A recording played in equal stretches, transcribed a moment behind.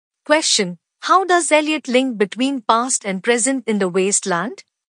question, how does Eliot link between past and present in The Wasteland?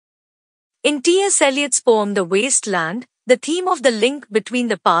 In T.S. Eliot's poem The Wasteland, the theme of the link between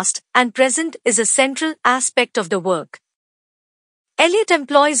the past and present is a central aspect of the work. Eliot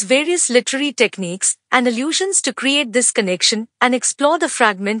employs various literary techniques and allusions to create this connection and explore the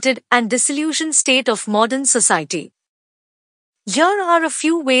fragmented and disillusioned state of modern society. Here are a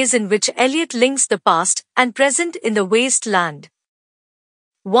few ways in which Eliot links the past and present in The Wasteland.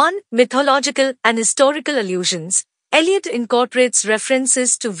 1. Mythological and historical allusions. Eliot incorporates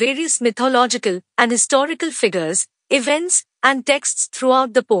references to various mythological and historical figures, events, and texts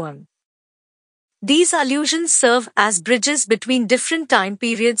throughout the poem. These allusions serve as bridges between different time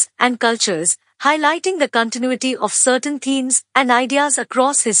periods and cultures, highlighting the continuity of certain themes and ideas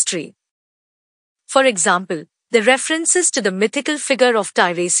across history. For example, the references to the mythical figure of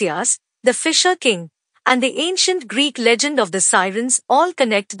Tiresias, the Fisher King, and the ancient Greek legend of the Sirens all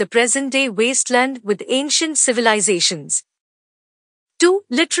connect the present-day wasteland with ancient civilizations. 2.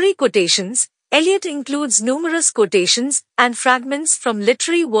 Literary quotations. Eliot includes numerous quotations and fragments from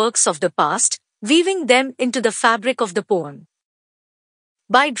literary works of the past, weaving them into the fabric of the poem.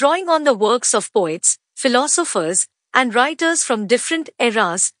 By drawing on the works of poets, philosophers, and writers from different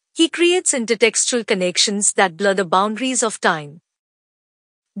eras, he creates intertextual connections that blur the boundaries of time.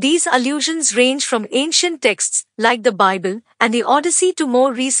 These allusions range from ancient texts like the Bible and the Odyssey to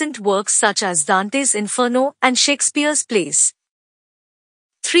more recent works such as Dante's Inferno and Shakespeare's plays.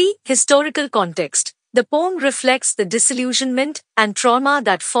 3. Historical context. The poem reflects the disillusionment and trauma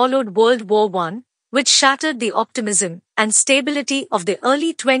that followed World War I, which shattered the optimism and stability of the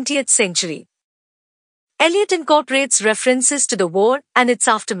early 20th century. Eliot incorporates references to the war and its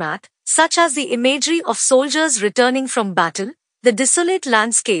aftermath, such as the imagery of soldiers returning from battle, the desolate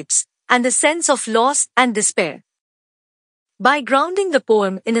landscapes, and the sense of loss and despair. By grounding the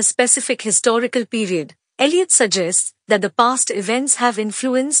poem in a specific historical period, Eliot suggests that the past events have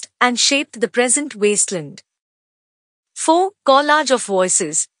influenced and shaped the present wasteland. 4. Collage of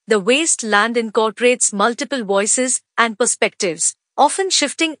voices. The wasteland incorporates multiple voices and perspectives, often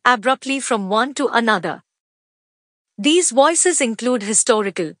shifting abruptly from one to another. These voices include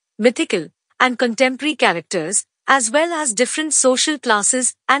historical, mythical, and contemporary characters, as well as different social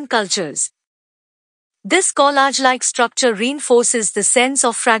classes and cultures. This collage-like structure reinforces the sense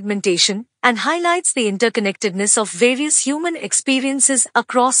of fragmentation and highlights the interconnectedness of various human experiences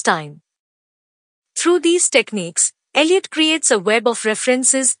across time. Through these techniques, Eliot creates a web of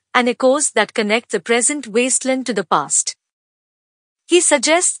references and echoes that connect the present wasteland to the past. He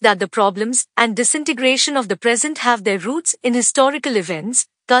suggests that the problems and disintegration of the present have their roots in historical events,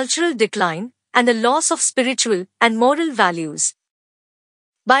 cultural decline, and the loss of spiritual and moral values.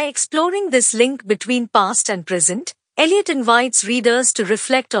 By exploring this link between past and present, Eliot invites readers to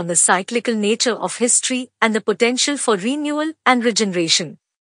reflect on the cyclical nature of history and the potential for renewal and regeneration.